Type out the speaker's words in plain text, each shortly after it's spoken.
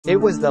It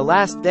was the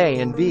last day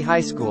in B high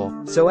school,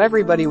 so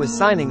everybody was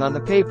signing on the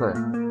paper.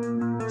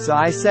 So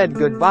I said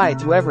goodbye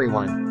to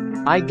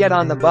everyone. I get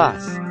on the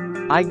bus.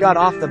 I got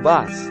off the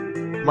bus.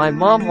 My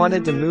mom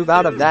wanted to move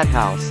out of that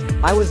house.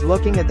 I was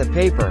looking at the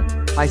paper.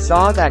 I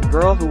saw that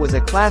girl who was a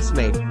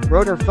classmate,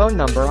 wrote her phone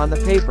number on the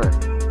paper.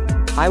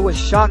 I was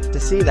shocked to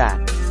see that.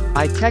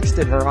 I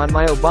texted her on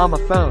my Obama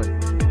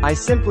phone. I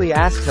simply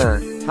asked her,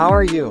 "How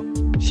are you?"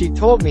 She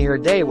told me her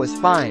day was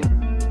fine.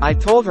 I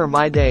told her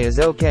my day is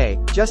okay,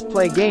 just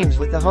play games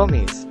with the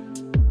homies.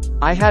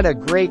 I had a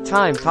great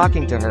time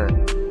talking to her.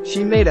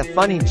 She made a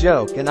funny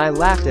joke and I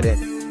laughed at it.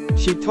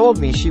 She told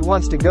me she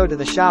wants to go to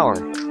the shower.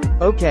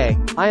 Okay,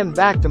 I am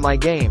back to my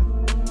game.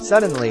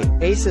 Suddenly,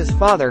 Ace's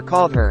father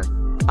called her.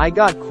 I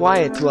got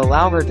quiet to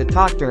allow her to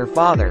talk to her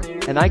father,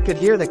 and I could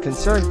hear the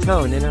concerned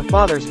tone in her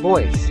father's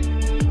voice.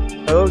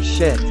 Oh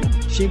shit.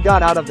 She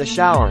got out of the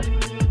shower.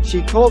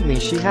 She told me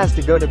she has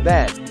to go to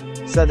bed.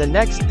 So the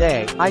next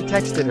day, I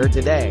texted her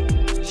today.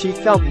 She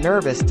felt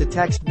nervous to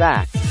text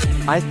back.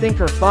 I think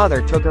her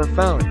father took her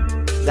phone.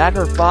 That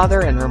her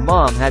father and her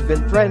mom had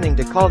been threatening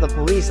to call the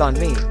police on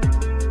me.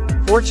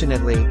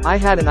 Fortunately, I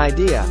had an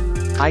idea.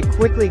 I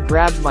quickly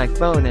grabbed my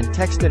phone and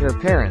texted her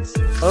parents.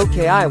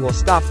 Okay, I will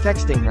stop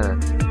texting her.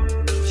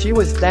 She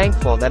was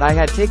thankful that I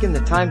had taken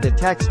the time to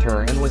text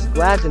her and was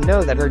glad to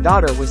know that her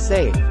daughter was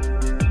safe.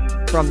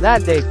 From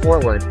that day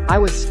forward, I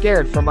was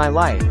scared for my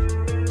life.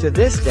 To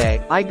this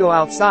day, I go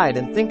outside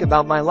and think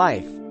about my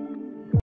life.